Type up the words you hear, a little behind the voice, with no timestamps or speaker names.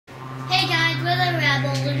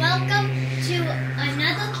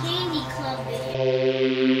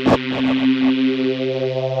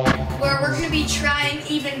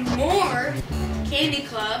candy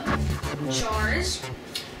club jars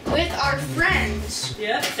with our friends.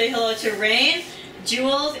 Yep, say hello to Rain,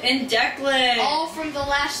 Jules, and Declan. All from the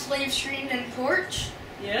last live streamed in Porch.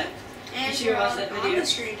 Yep. And you we're watch on, that on video? the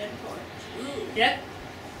streamed in Porch. Ooh. Yep.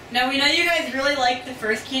 Now we know you guys really liked the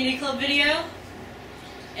first Candy Club video.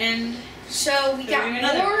 And So we got doing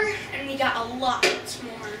another more, one. and we got a lot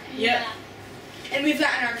more. Yep. Yeah. And we've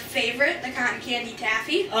gotten our favorite, the cotton candy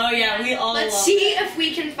taffy. Oh yeah, we all Let's love see it. if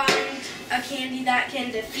we can find a candy that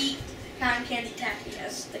can defeat cotton candy taffy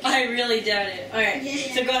as the I really doubt it. Alright,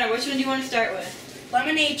 Yeah. so Gunnar, which one do you want to start with?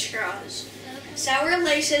 lemonade straws. Sour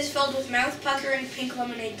laces filled with mouth pucker and pink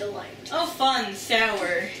lemonade delight. Oh fun,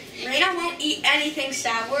 sour. Raina won't eat anything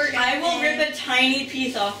sour. And I will then- rip a tiny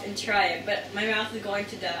piece off and try it, but my mouth is going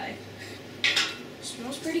to die.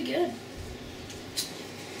 Smells pretty good.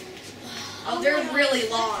 Oh, they're really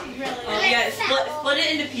long. Really? Oh yeah, split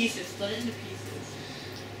it into pieces. Split it into pieces.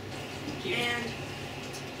 Cute. And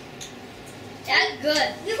That's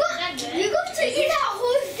good. You're going to eat that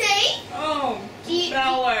whole thing? Oh, Do you,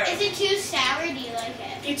 sour. Is it too sour? Do you like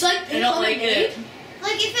it? it's like I pink don't like lemonade. it.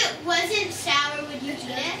 Like if it wasn't sour, would you eat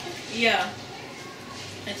it? Yeah.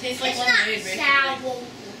 It tastes like It's lemonade, not basically. sour.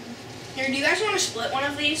 Here, do you guys want to split one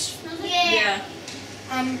of these? Yeah.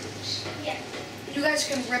 Yeah. You guys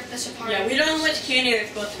can rip this apart. Yeah, we don't know how much candy they're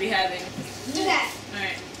supposed to be having. Okay.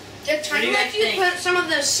 Alright. It's What kind do of you like guys you think? put some of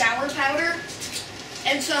the sour powder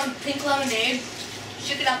and some pink lemonade,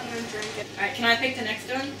 shake it up and then drink it. Alright, can I pick the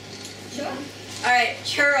next one? Sure. Alright,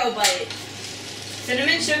 churro bite.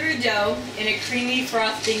 Cinnamon sugar dough and a creamy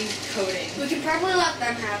frosting coating. We can probably let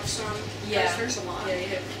them have some. 'Cause Yeah. There's a lot. Yeah, you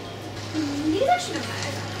have. You actually know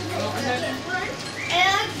how. And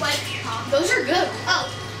I like white chocolate. Those are good.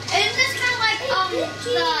 Oh, and it's just kind of like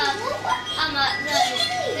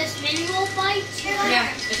the cinnamon roll bites. Yeah,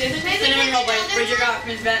 it tastes like Maybe cinnamon there's roll bites. another Bridget one? got from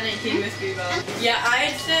his vet 19 mystery box. Yeah,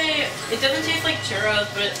 I'd say it doesn't taste like churros,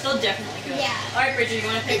 but it's still definitely good. Yeah. Alright, Bridget, you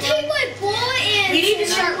want to It pick tastes one? like boy and. We need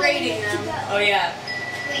to start rating them. Oh yeah.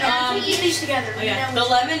 Wait, We eat these together. Oh yeah. The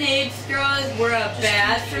lemonade straws were a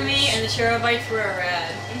bad for me, and the churro bites were a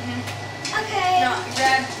rad. okay. No,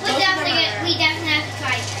 red. We definitely have to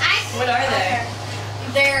try it. What are they?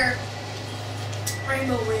 They're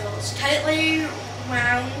rainbow wheels, tightly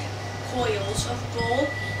wound coils of bold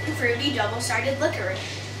and fruity double-sided licorice.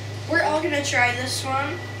 We're all gonna try this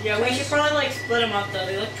one. Yeah, we should probably like split them up though.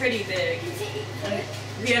 They look pretty big. And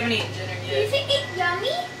we haven't eaten dinner Do you yet. think it's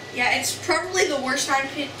yummy? Yeah, it's probably the worst time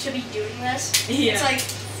to be doing this. Yeah. It's like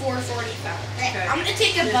 4:45. Okay. I'm gonna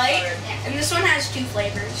take a This bite, hard. and this one has two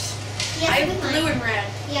flavors. Yes, I we have might. blue and red.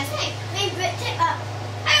 Yes, hey. Maybe take up.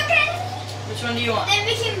 Okay. Which one do you want? Then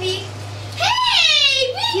we can be.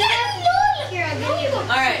 Hey! We got Lola! Here, I'll give you one.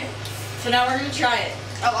 Alright, so now we're gonna try it.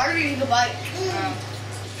 Oh, I already took a bite.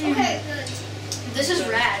 Okay, good. This is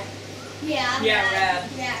red. Yeah. Yeah, rad.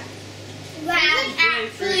 Yeah. Rad.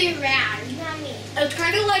 Really Actually rad. Yummy. It's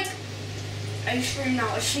kind of like ice cream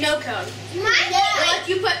now, a snow cone. Mine Like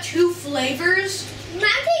you put two flavors.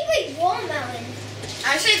 tastes like watermelon.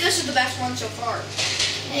 I say this is the best one so far.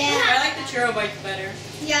 I like the churro bites better.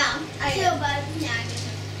 Yeah. I feel bad.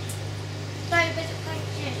 But does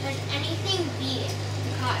anything beat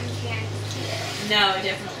the cotton candy? No,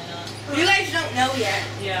 definitely not. You guys don't know yet.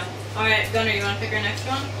 Yeah. Alright, Gunnar, you wanna pick our next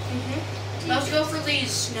one? Let's go for these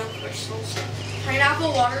snow crystals.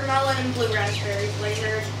 Pineapple, watermelon, and blue raspberry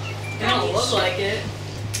flavored. They don't look like it.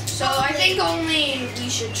 So I think only we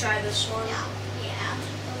should try this one. Yeah.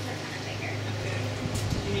 Those are kind of bigger. Okay.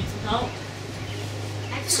 You need some help?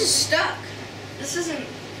 This is stuck. This isn't.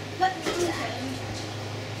 What? That didn't happen.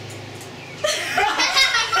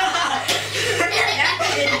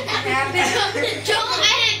 Don't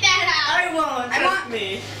edit that out. I won't. I want-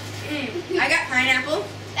 me. I got pineapple.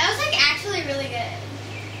 That was like actually really good.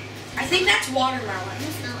 I think that's watermelon.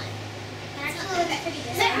 Smell it. Actually, that's pretty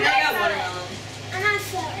good. And I got watermelon. I'm not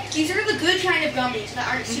sure. These are the good kind of gummies that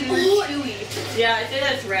aren't super chewy. Yeah, I think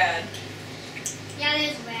that's rad. Yeah,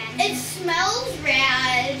 it is rad. It smells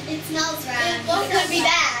rad. It smells rad. It looks gonna be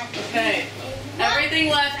bad. Okay. Everything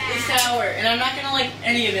left is sour, and I'm not gonna like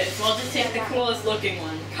any of it, so I'll just take the coolest looking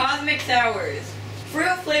one. Cosmic Sours.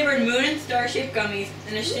 Fruit flavored moon and star shaped gummies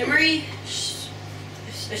and a shimmery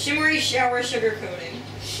shower sugar coating.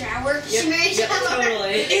 Shower. Yep, Shimmery yep, sour.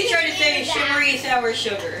 totally. He tried to say shimmery sour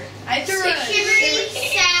sugar. I threw a Shimmery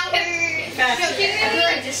sour. Fast.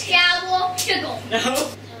 Shimmery sour sugar. No?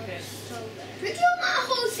 Okay. We do my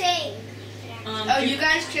whole thing. Oh, you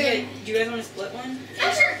guys Yeah, could. do you guys want to split one?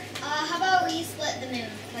 Yeah, sure. How about we split the moon?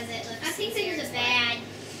 Because it looks. I think this is bad.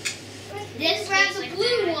 This grabs a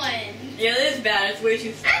blue one. Yeah, this is bad. It's way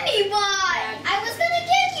too sour. I need one. I was gonna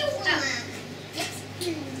give you one. Yes.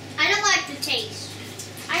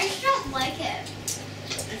 don't like it.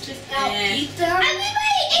 It's just I'll eat them.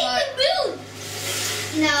 Everybody ate the food.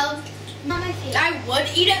 No, not my favorite. I would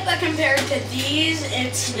eat it, but compared to these,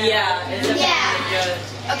 it's not. Yeah, it's definitely Yeah. good.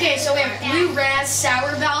 Okay, so we have blue raz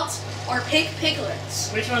sour belts or pink piglets.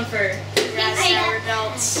 Which one first? Raz sour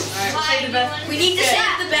belts. Alright, we'll save the best. We need to Okay.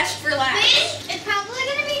 save the best for last. It's probably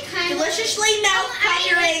gonna be kind of Deliciously melt Oh, I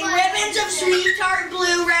coloring like one. ribbons of sweet tart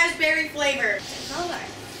blue raspberry flavor. color.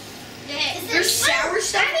 There's sour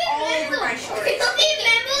stuff all over my shorts.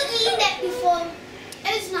 Remember eating that before?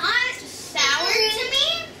 It's not sour to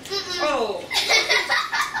me. Oh.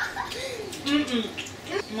 Mm-mm.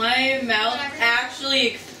 My mouth actually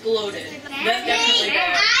exploded. That's definitely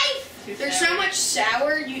bad. Too There's sour. so much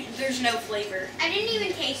sour, there's no flavor. I didn't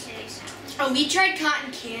even taste any sour. Oh, we tried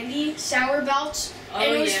cotton candy sour belts, and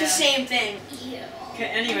Oh, it was yeah. the same thing. Ew. Okay,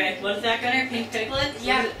 anyway, what is that, Gunner? Pink piglets?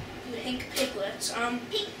 Yeah, What is it? pink piglets.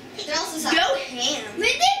 They're also Go ham. When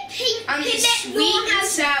they pink On these sweet and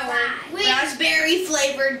sour raspberry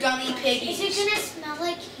flavored gummy Is piggies. it gonna smell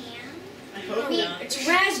like ham? I hope not. It's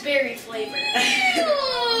raspberry flavor.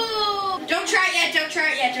 Ew. Don't try it yet. Don't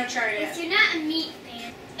try it yet. Don't try it If yet. you're not a meat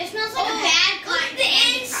fan, it smells like a bad Look cotton at the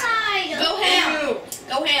candy inside. product. Go ham. Ew.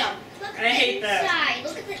 Go ham. Look at I the hate that. inside.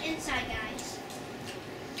 Look at the inside, guys.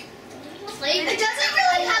 Flavor. It doesn't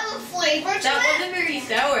really have a flavor to That it. wasn't very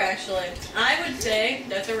sour, actually. I would say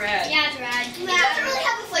that's a red. Yeah, it's red. It doesn't really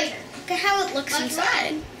have a flavor. Look at how it looks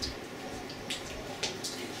inside.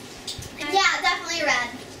 Yeah, definitely red.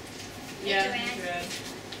 Yeah, It's it's red.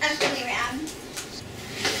 Definitely red.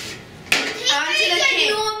 On to the king.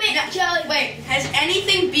 No, wait, has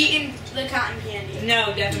anything beaten the cotton candy?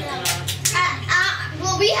 No, definitely not.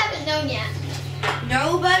 Well, we haven't known yet.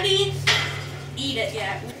 Nobody eat it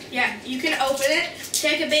yet. Yeah, you can open it,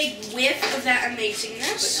 take a big whiff of that But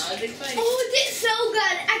amazingness. not a big bite. Oh, it's so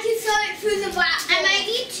good. I can smell it through the black. I might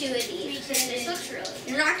eat 2 of these. This looks really good.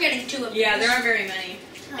 You're not getting two of Yeah, these. there aren't very many.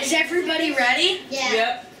 Is everybody ready? Yeah.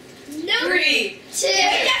 Yep. No. 3. 2.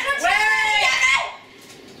 Wait!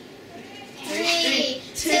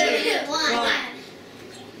 3, 2, 1. One.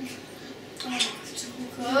 Oh, it's so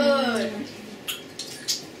good.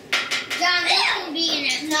 John, nothing beating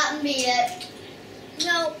it. Nothing beat it.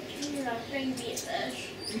 No. Nothing beat this.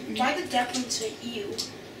 Why did Declan say ew?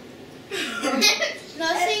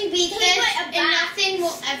 Nothing beat this, and nothing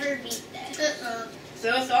will ever beat this.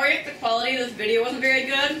 So sorry if the quality of this video wasn't very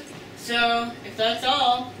good. So if that's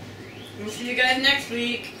all, we'll see you guys next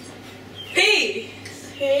week. Peace!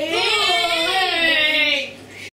 Hey!